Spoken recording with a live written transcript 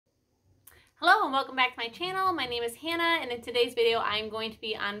Hello and welcome back to my channel. My name is Hannah, and in today's video I'm going to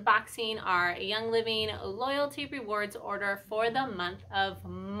be unboxing our Young Living loyalty rewards order for the month of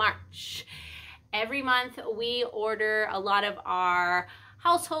March. Every month we order a lot of our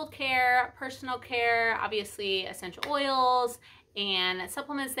household care, personal care, obviously essential oils, and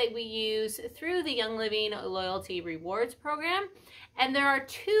supplements that we use through the Young Living loyalty rewards program. And there are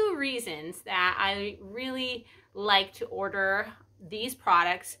two reasons that I really like to order these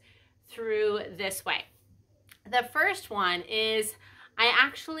products through this way. The first one is I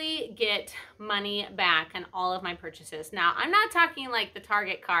actually get money back on all of my purchases. Now, I'm not talking like the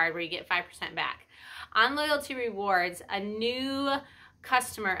Target card where you get 5% back. On loyalty rewards, a new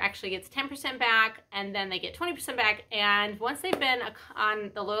customer actually gets 10% back, and then they get 20% back, and once they've been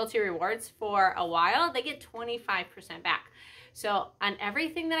on the loyalty rewards for a while, they get 25% back. So on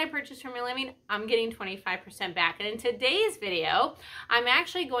everything that I purchase from Young Living, I'm getting 25% back. And in today's video, I'm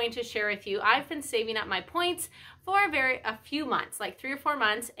actually going to share with you, I've been saving up my points for a few months, like 3 or 4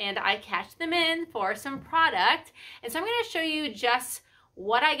 months, and I cashed them in for some product. And so I'm going to show you just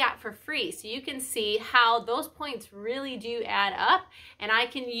what I got for free so you can see how those points really do add up, and I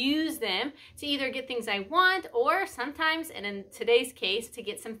can use them to either get things I want, or sometimes, and in today's case, to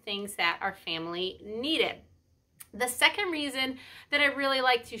get some things that our family needed. The second reason that I really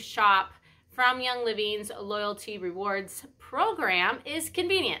like to shop from Young Living's loyalty rewards program is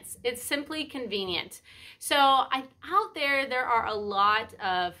convenience. It's simply convenient. So out there are a lot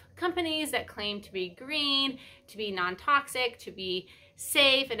of companies that claim to be green, to be non-toxic, to be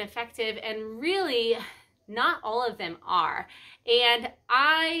safe and effective, and really not all of them are. And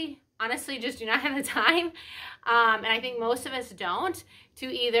I honestly just do not have the time, and I think most of us don't, to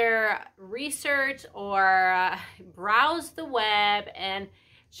either research or browse the web and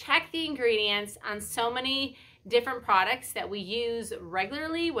check the ingredients on so many different products that we use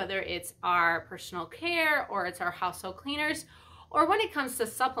regularly, whether it's our personal care or it's our household cleaners, or when it comes to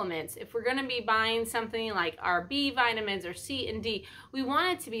supplements. If we're going to be buying something like our B vitamins or C and D, we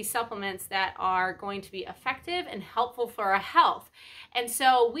want it to be supplements that are going to be effective and helpful for our health. And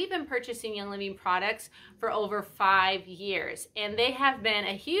so we've been purchasing Young Living products for over 5 years, and they have been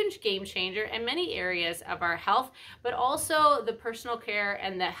a huge game changer in many areas of our health, but also the personal care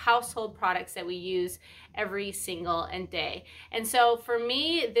and the household products that we use every single day. And so for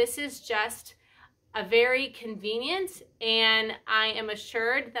me, this is just a very convenient, and I am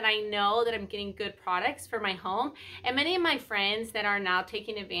assured that I know that I'm getting good products for my home. And many of my friends that are now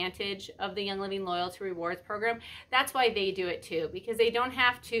taking advantage of the Young Living Loyalty Rewards program, that's why they do it too, because they don't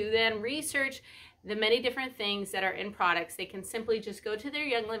have to then research the many different things that are in products. They can simply just go to their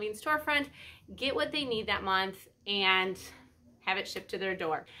Young Living storefront, get what they need that month, and have it shipped to their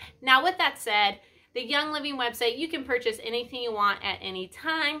door. Now, with that said, the Young Living website, you can purchase anything you want at any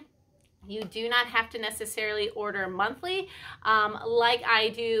time. You do not have to necessarily order monthly like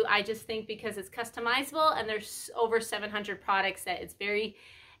I do. I just think because it's customizable and there's over 700 products that it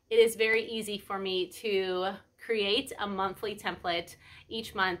is very easy for me to create a monthly template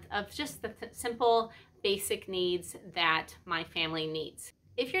each month of just the simple basic needs that my family needs.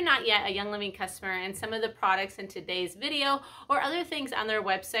 If you're not yet a Young Living customer and some of the products in today's video or other things on their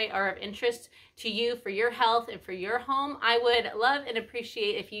website are of interest to you for your health and for your home, I would love and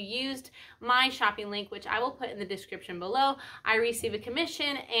appreciate if you used my shopping link, which I will put in the description below. I receive a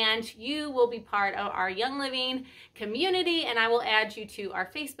commission, and you will be part of our Young Living community, and I will add you to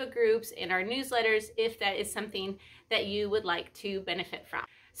our Facebook groups and our newsletters if that is something that you would like to benefit from.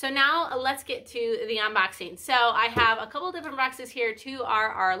 So now let's get to the unboxing. So I have a couple different boxes here. 2 are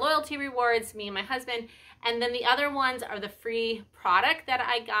our loyalty rewards, me and my husband, and then the other ones are the free product that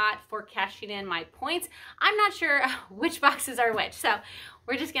I got for cashing in my points. I'm not sure which boxes are which, so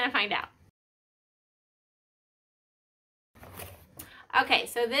we're just gonna find out. Okay,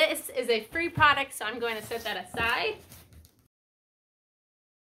 so this is a free product, so I'm going to set that aside.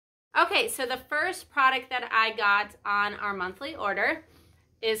 Okay, so the first product that I got on our monthly order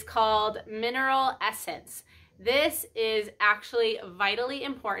is called Mineral Essence. This is actually vitally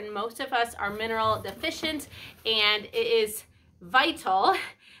important. Most of us are mineral deficient, and it is vital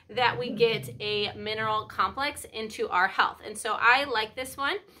that we get a mineral complex into our health. And so I like this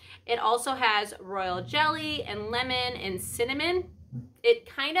one. It also has royal jelly and lemon and cinnamon. It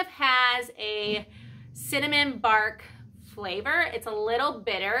kind of has a cinnamon bark flavor. It's a little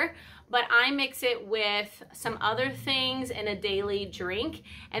bitter, but I mix it with some other things in a daily drink,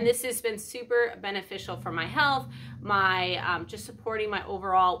 and this has been super beneficial for my health, my just supporting my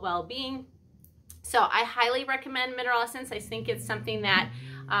overall well-being. So I highly recommend Mineral Essence. I think it's something that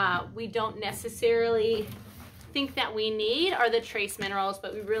we don't necessarily think that we need are the trace minerals,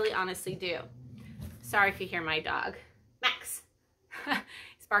 but we really honestly do. Sorry if you hear my dog, Max.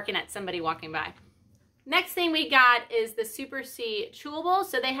 He's barking at somebody walking by. Next thing we got is the Super C chewables.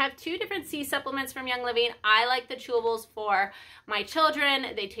 So they have 2 different C supplements from Young Living. I like the chewables for my children.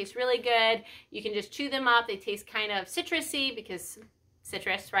 They taste really good. You can just chew them up. They taste kind of citrusy because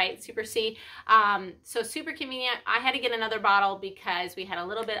citrus, right? Super C. So super convenient. I had to get another bottle because we had a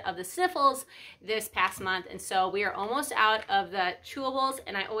little bit of the sniffles this past month. And so we are almost out of the chewables,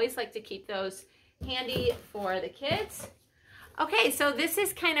 and I always like to keep those handy for the kids. Okay, so this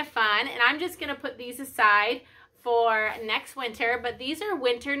is kind of fun, and I'm just going to put these aside for next winter, but these are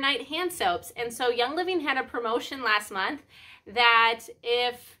winter night hand soaps. And so Young Living had a promotion last month that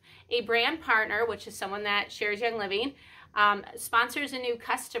if a brand partner, which is someone that shares Young Living, sponsors a new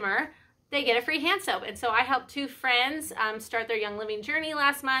customer, they get a free hand soap. And so I helped 2 friends start their Young Living journey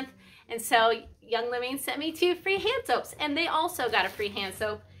last month, and so Young Living sent me 2 free hand soaps, and they also got a free hand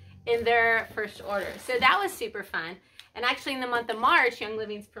soap in their first order. So that was super fun. And actually in the month of March, Young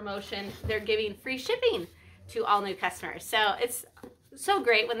Living's promotion, they're giving free shipping to all new customers. So it's so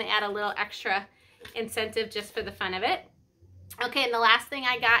great when they add a little extra incentive just for the fun of it. Okay, and the last thing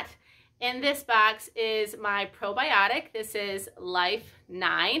I got in this box is my probiotic. This is Life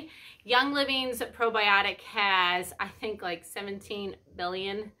 9. Young Living's probiotic has, I think, like 17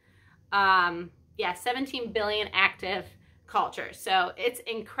 billion, 17 billion active cultures. So it's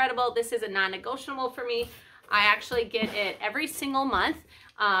incredible. This is a non-negotiable for me. I actually get it every single month,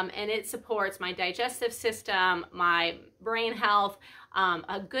 and it supports my digestive system, my brain health.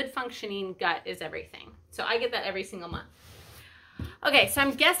 A good functioning gut is everything. So I get that every single month. Okay, so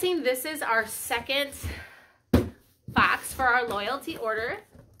I'm guessing this is our second box for our loyalty order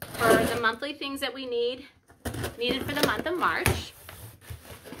for the monthly things that we needed for the month of March.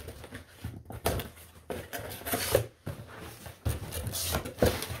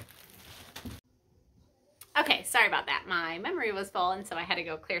 Okay, sorry about that. My memory was full, and so I had to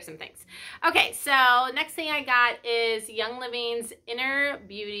go clear some things. Okay, so next thing I got is Young Living's Inner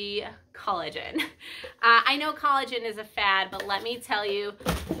Beauty Collagen. I know collagen is a fad, but let me tell you,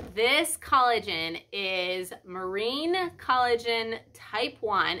 this collagen is marine collagen type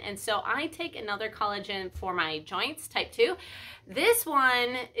 1, and so I take another collagen for my joints, type 2. This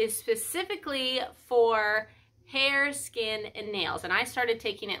one is specifically for hair, skin, and nails, and I started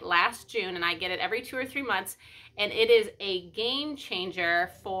taking it last June, and I get it every 2 or 3 months, and it is a game changer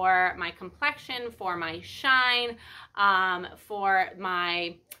for my complexion, for my shine, for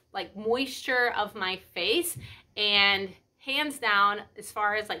my moisture of my face, and hands down, as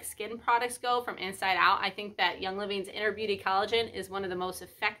far as skin products go from inside out, I think that Young Living's Inner Beauty Collagen is one of the most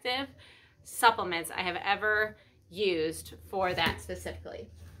effective supplements I have ever used for that specifically.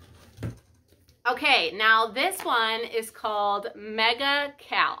 Okay, now this one is called Mega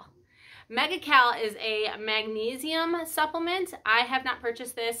Cal. Mega Cal is a magnesium supplement. I have not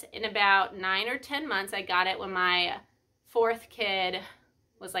purchased this in about 9 or 10 months. I got it when my 4th kid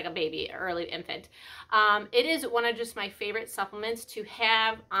was like a baby, early infant. It is one of just my favorite supplements to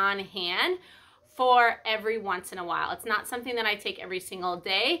have on hand for every once in a while. It's not something that I take every single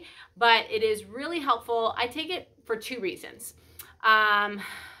day, but it is really helpful. I take it for 2 reasons.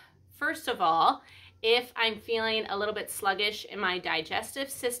 First of all, if I'm feeling a little bit sluggish in my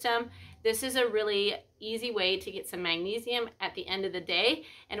digestive system, this is a really easy way to get some magnesium at the end of the day,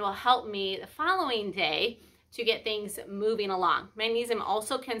 and it will help me the following day to get things moving along. Magnesium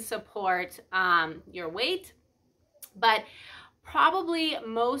also can support your weight, but probably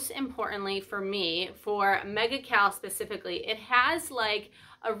most importantly for me, for Mega Cal specifically, it has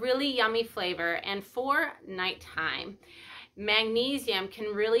a really yummy flavor, and for nighttime, magnesium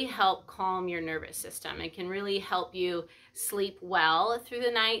can really help calm your nervous system. It can really help you sleep well through the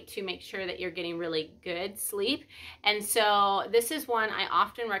night to make sure that you're getting really good sleep. And so this is one I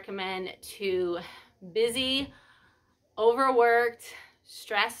often recommend to busy, overworked,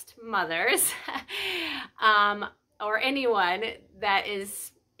 stressed mothers or anyone that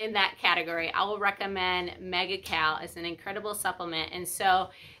is in that category. I will recommend Mega Cal as an incredible supplement. And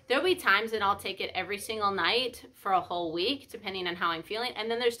so there'll be times that I'll take it every single night for a whole week, depending on how I'm feeling. And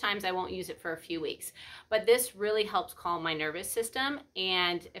then there's times I won't use it for a few weeks. But this really helps calm my nervous system.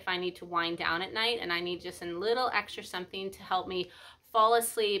 And if I need to wind down at night and I need just a little extra something to help me fall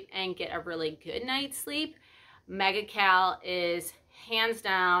asleep and get a really good night's sleep, Mega Cal is hands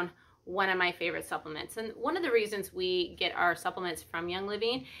down one of my favorite supplements. And one of the reasons we get our supplements from Young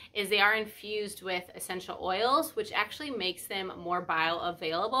Living is they are infused with essential oils, which actually makes them more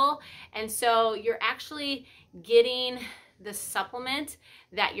bioavailable. And so you're actually getting the supplement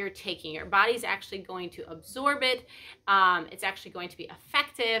that you're taking. Your body's actually going to absorb it. It's actually going to be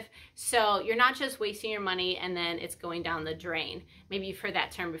effective. So you're not just wasting your money and then it's going down the drain. Maybe you've heard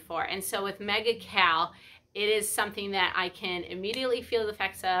that term before. And so with Mega Cal, it is something that I can immediately feel the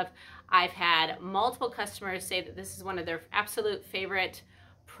effects of. I've had multiple customers say that this is one of their absolute favorite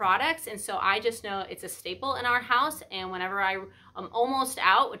products, and so I just know it's a staple in our house, and whenever I'm almost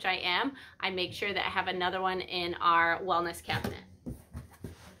out, which I am, I make sure that I have another one in our wellness cabinet.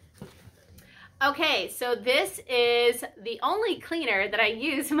 Okay, so this is the only cleaner that I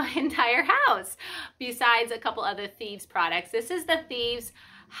use in my entire house, besides a couple other Thieves products. This is the Thieves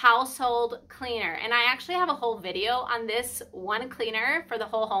household cleaner, and I actually have a whole video on this one cleaner for the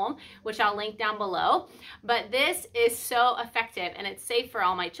whole home, which I'll link down below. But this is so effective and it's safe for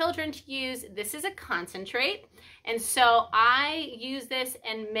all my children to use. This is a concentrate, and so I use this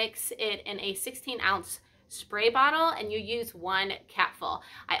and mix it in a 16-ounce spray bottle, and you use 1 capful.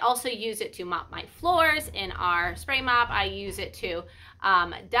 I also use it to mop my floors in our spray mop. I use it to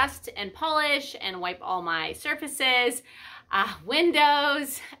dust and polish and wipe all my surfaces,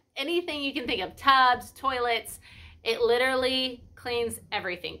 windows, anything you can think of, tubs, toilets. It literally cleans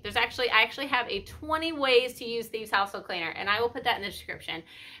everything. I actually have a 20 ways to use Thieves household cleaner, and I will put that in the description,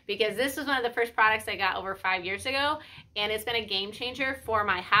 because this was one of the first products I got over 5 years ago, and it's been a game changer for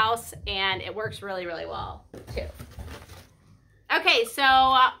my house, and it works really, really well too. Okay, so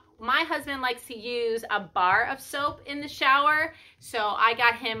my husband likes to use a bar of soap in the shower, so I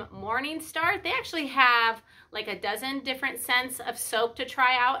got him Morning Star. They actually have like a dozen different scents of soap to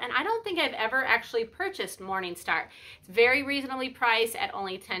try out, and I don't think I've ever actually purchased Morning Star. It's very reasonably priced at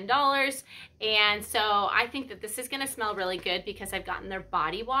only $10, and so I think that this is gonna smell really good because I've gotten their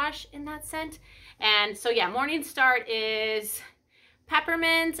body wash in that scent. And so yeah, Morning Star is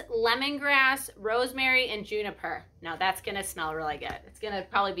peppermint, lemongrass, rosemary, and juniper. Now that's gonna smell really good. It's gonna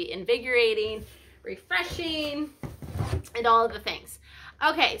probably be invigorating, refreshing, and all of the things.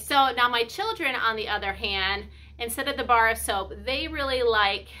 Okay, so now my children, on the other hand, instead of the bar of soap, they really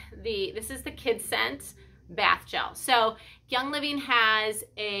like this is the kids scent bath gel. So Young Living has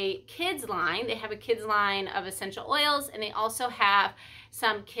a kids line. They have a kids line of essential oils, and they also have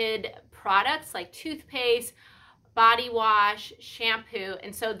some kid products like toothpaste, body wash, shampoo,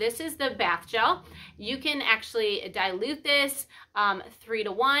 and so this is the bath gel. You can actually dilute this 3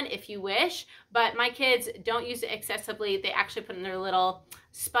 to 1 if you wish, but my kids don't use it excessively. They actually put in their little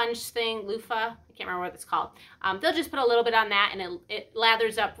sponge thing, loofah, I can't remember what it's called. They'll just put a little bit on that, and it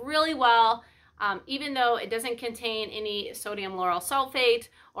lathers up really well. Even though it doesn't contain any sodium lauryl sulfate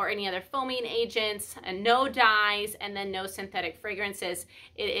or any other foaming agents, and no dyes, and then no synthetic fragrances.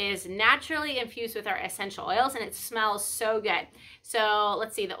 It is naturally infused with our essential oils, and it smells so good. So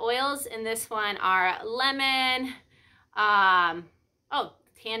let's see, the oils in this one are lemon,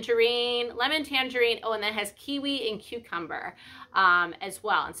 tangerine, lemon, tangerine, and then it has kiwi and cucumber as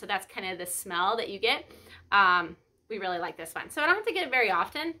well. And so that's kind of the smell that you get. We really like this one. So I don't have to get it very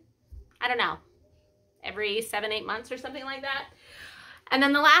often. I don't know, every 7-8 months or something like that. And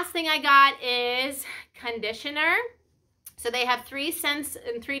then the last thing I got is conditioner. So they have 3 scents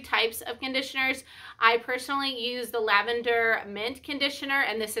and 3 types of conditioners. I personally use the lavender mint conditioner,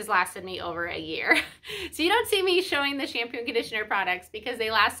 and this has lasted me over a year. So you don't see me showing the shampoo and conditioner products because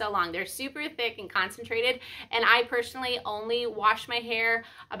they last so long. They're super thick and concentrated, and I personally only wash my hair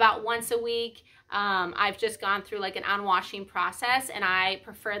about once a week. I've just gone through like an on-washing process, and I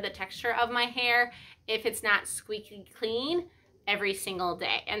prefer the texture of my hair if it's not squeaky clean every single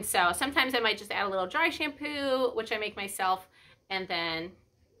day. And so sometimes I might just add a little dry shampoo, which I make myself, and then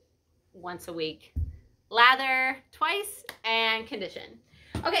once a week lather twice and condition.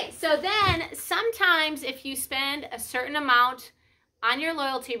 Okay, so then sometimes if you spend a certain amount on your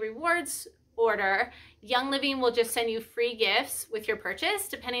loyalty rewards order, Young Living will just send you free gifts with your purchase,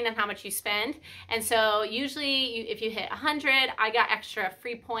 depending on how much you spend. And so usually if you hit 100, I got extra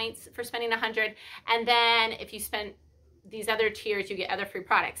free points for spending 100. And then if you spend these other tiers, you get other free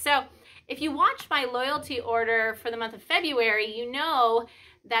products. So if you watch my loyalty order for the month of February, you know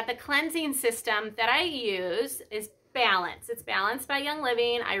that the cleansing system that I use is Balance. It's Balance by Young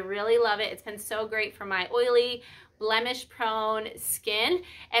Living. I really love it. It's been so great for my oily, blemish-prone skin.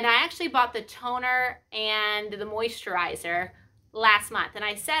 And I actually bought the toner and the moisturizer last month. And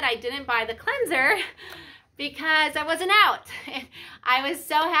I said I didn't buy the cleanser because I wasn't out. I was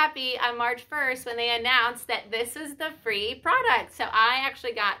so happy on March 1st when they announced that this is the free product. So I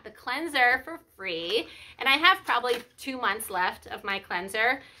actually got the cleanser for free, and I have probably 2 months left of my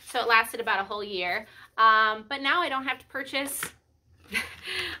cleanser. So it lasted about a whole year. But now I don't have to purchase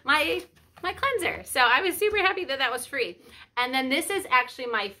my my cleanser. So I was super happy that that was free. And then this is actually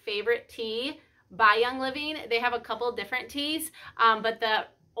my favorite tea by Young Living. They have a couple different teas, but the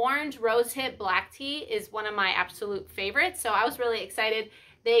orange rosehip black tea is one of my absolute favorites. So I was really excited.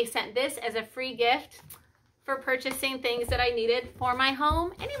 They sent this as a free gift for purchasing things that I needed for my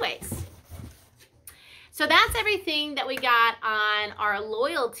home anyways. So that's everything that we got on our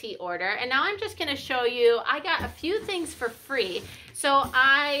loyalty order. And now I'm just gonna show you, I got a few things for free. So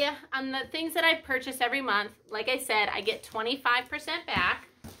on the things that I purchase every month, like I said, I get 25% back.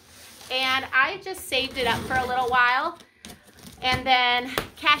 And I just saved it up for a little while and then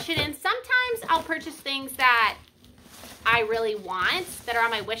cash it in. Sometimes I'll purchase things that I really want that are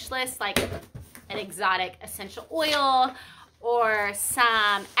on my wish list, like an exotic essential oil or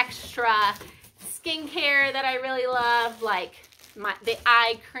some extra skincare that I really love, like the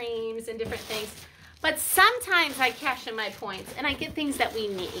eye creams and different things. But sometimes I cash in my points and I get things that we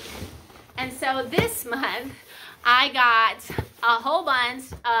need. And so this month I got a whole bunch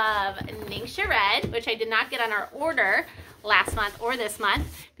of Ningxia Red, which I did not get on our order last month or this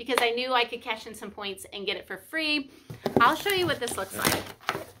month because I knew I could cash in some points and get it for free. I'll show you what this looks like.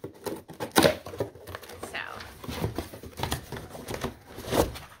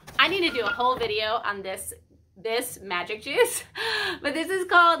 I need to do a whole video on this magic juice, but this is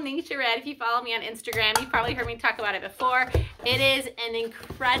called Ningxia Red. If you follow me on Instagram, you've probably heard me talk about it before. It is an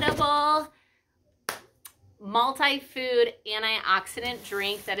incredible multi-food antioxidant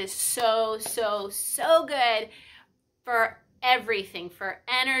drink that is so good for everything, for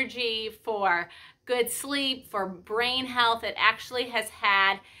energy, for good sleep, for brain health. It actually has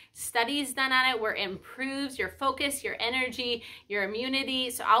had studies done on it where it improves your focus, your energy, your immunity.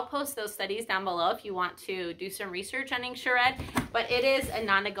 So I'll post those studies down below if you want to do some research on Ningxia Red, but it is a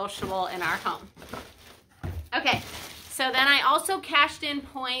non-negotiable in our home. Okay, so then I also cashed in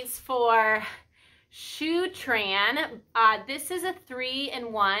points for Shutran. This is a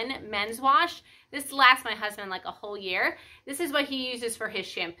 3-in-1 men's wash. This lasts my husband like a whole year. This is what he uses for his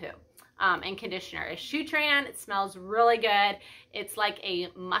shampoo and conditioner. It's Shutran. It smells really good. It's like a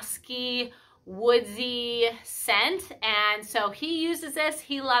musky, woodsy scent. And so he uses this.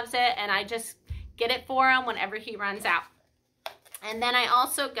 He loves it. And I just get it for him whenever he runs out. And then I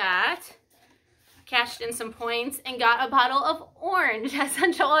also cashed in some points and got a bottle of orange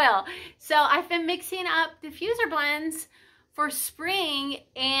essential oil. So I've been mixing up diffuser blends for spring,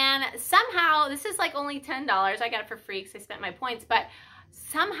 and somehow, this is like only $10. I got it for free because I spent my points, but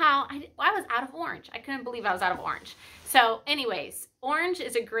somehow I was out of orange. I couldn't believe I was out of orange. So anyways, orange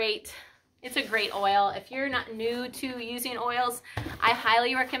is it's a great oil. If you're not new to using oils, I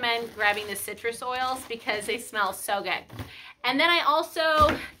highly recommend grabbing the citrus oils because they smell so good. And then I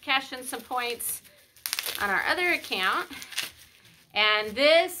also cashed in some points on our other account. And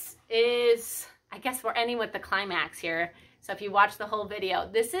this is, I guess we're ending with the climax here. So if you watch the whole video,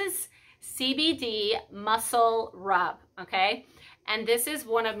 this is CBD muscle rub, okay? And this is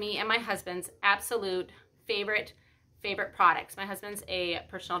one of me and my husband's absolute favorite products. My husband's a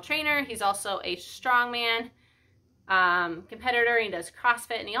personal trainer. He's also a strongman competitor. He does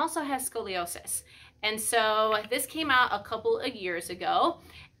CrossFit, and he also has scoliosis. And so this came out a couple of years ago,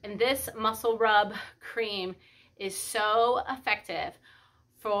 and this muscle rub cream is so effective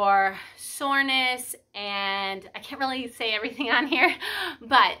for soreness, and I can't really say everything on here,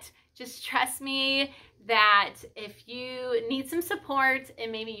 but just trust me that if you need some support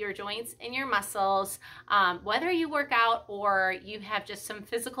in maybe your joints and your muscles, whether you work out or you have just some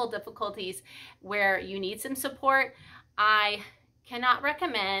physical difficulties where you need some support, I cannot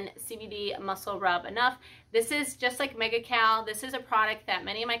recommend CBD muscle rub enough. This is just like MegaCal. This is a product that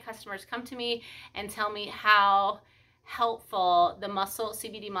many of my customers come to me and tell me how helpful the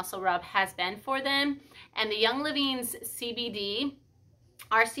CBD muscle rub has been for them. And the Young Living's CBD,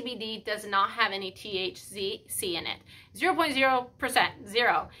 our CBD does not have any THC in it. 0.0%,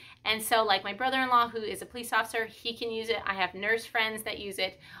 zero. And so like my brother-in-law, who is a police officer, he can use it. I have nurse friends that use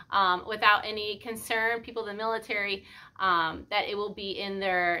it without any concern. People in the military, that it will be in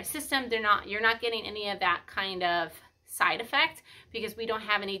their system. You're not getting any of that kind of side effect because we don't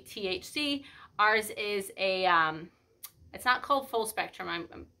have any THC. Ours is a, it's not called full spectrum.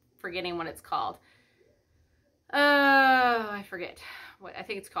 I'm forgetting what it's called. I forget what I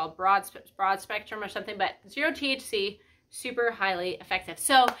think it's called, broad spectrum or something, but 0 THC, super highly effective.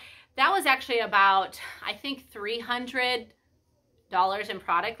 So that was actually about, I think, $300 in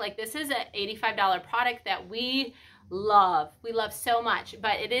product. Like, this is an $85 product that we love. We love so much,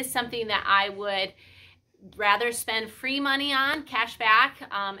 but it is something that I would rather spend free money on, cash back,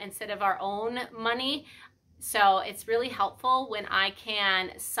 instead of our own money. So it's really helpful when I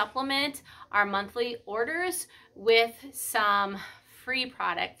can supplement our monthly orders with some free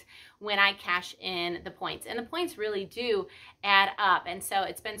product when I cash in the points. And the points really do add up. And so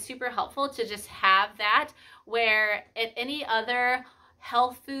it's been super helpful to just have that, where at any other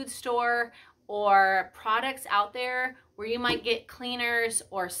health food store or products out there where you might get cleaners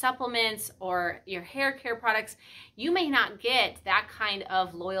or supplements or your hair care products, you may not get that kind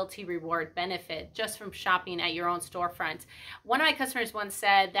of loyalty reward benefit just from shopping at your own storefront. One of my customers once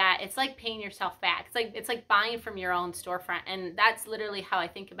said that it's like paying yourself back. It's like buying from your own storefront, and that's literally how I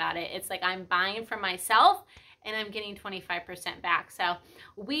think about it. It's like I'm buying from myself and I'm getting 25% back. So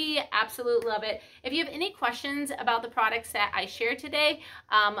we absolutely love it. If you have any questions about the products that I shared today,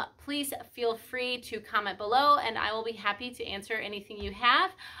 please feel free to comment below and I will be happy to answer anything you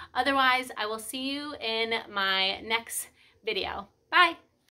have. Otherwise, I will see you in my next video. Bye.